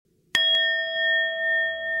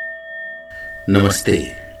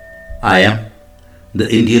Namaste. I am the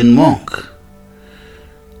Indian monk.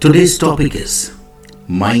 Today's topic is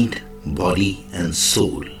mind, body, and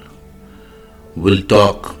soul. We'll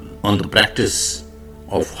talk on the practice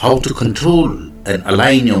of how to control and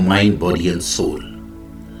align your mind, body, and soul.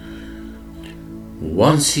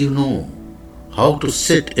 Once you know how to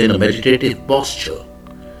sit in a meditative posture,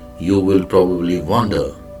 you will probably wonder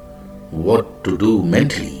what to do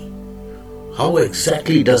mentally. How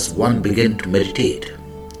exactly does one begin to meditate?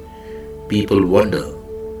 People wonder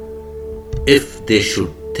if they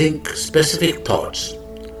should think specific thoughts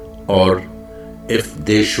or if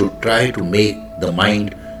they should try to make the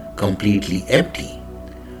mind completely empty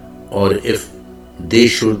or if they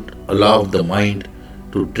should allow the mind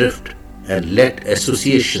to drift and let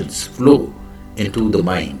associations flow into the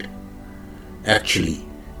mind. Actually,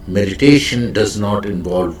 meditation does not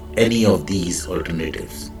involve any of these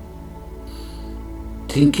alternatives.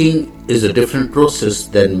 Thinking is a different process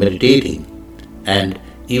than meditating, and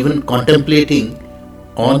even contemplating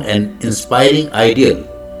on an inspiring ideal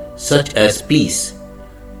such as peace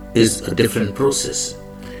is a different process.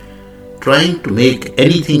 Trying to make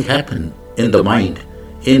anything happen in the mind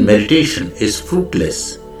in meditation is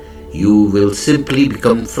fruitless. You will simply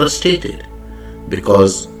become frustrated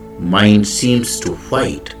because mind seems to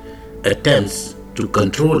fight attempts to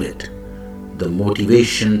control it. The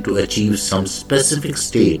motivation to achieve some specific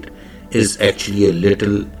state is actually a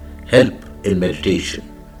little help in meditation.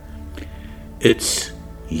 It's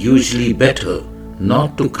usually better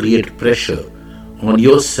not to create pressure on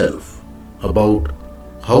yourself about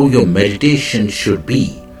how your meditation should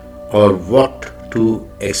be or what to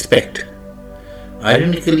expect.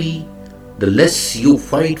 Ironically, the less you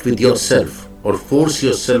fight with yourself or force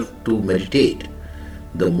yourself to meditate,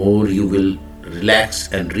 the more you will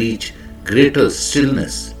relax and reach greater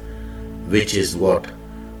stillness, which is what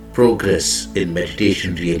progress in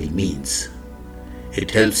meditation really means.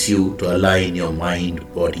 It helps you to align your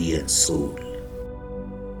mind, body, and soul.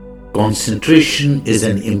 Concentration is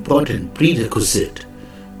an important prerequisite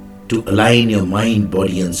to align your mind,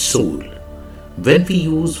 body, and soul. When we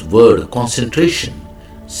use word concentration,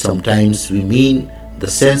 sometimes we mean the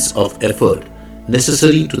sense of effort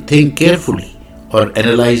necessary to think carefully or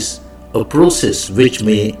analyze a process which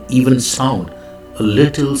may even sound a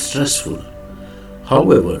little stressful.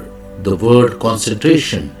 However, the word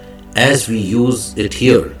concentration as we use it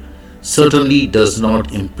here certainly does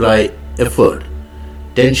not imply effort,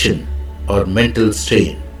 tension, or mental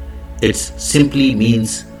strain. It simply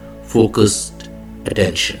means focused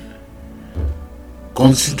attention.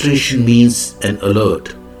 Concentration means an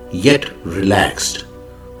alert yet relaxed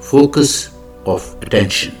focus of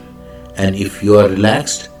attention. And if you are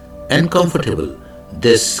relaxed and comfortable,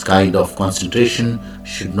 this kind of concentration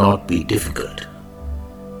should not be difficult.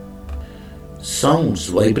 Sounds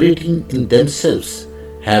vibrating in themselves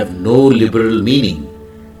have no liberal meaning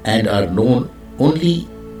and are known only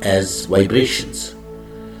as vibrations.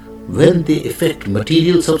 When they affect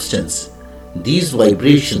material substance, these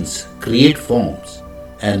vibrations create forms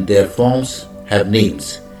and their forms have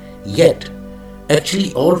names. Yet,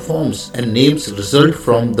 actually all forms and names result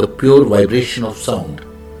from the pure vibration of sound.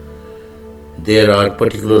 There are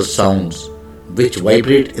particular sounds which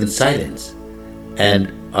vibrate in silence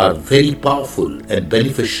and are very powerful and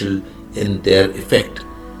beneficial in their effect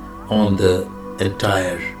on the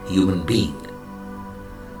entire human being.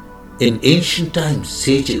 In ancient times,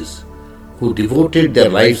 sages who devoted their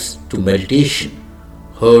lives to meditation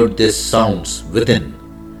heard these sounds within,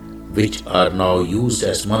 which are now used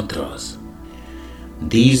as mantras.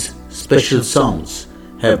 These special sounds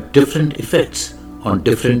have different effects on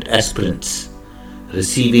different aspirants.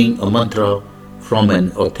 Receiving a mantra from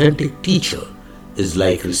an authentic teacher is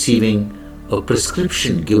like receiving a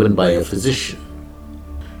prescription given by a physician.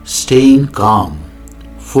 Staying calm,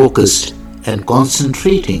 focused, and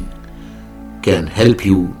concentrating can help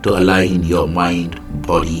you to align your mind,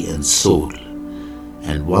 body, and soul.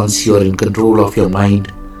 And once you are in control of your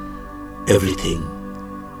mind, everything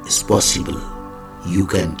is possible. You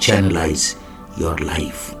can channelize your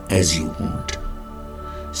life as you want.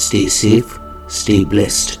 Stay safe, stay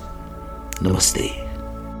blessed. Namaste.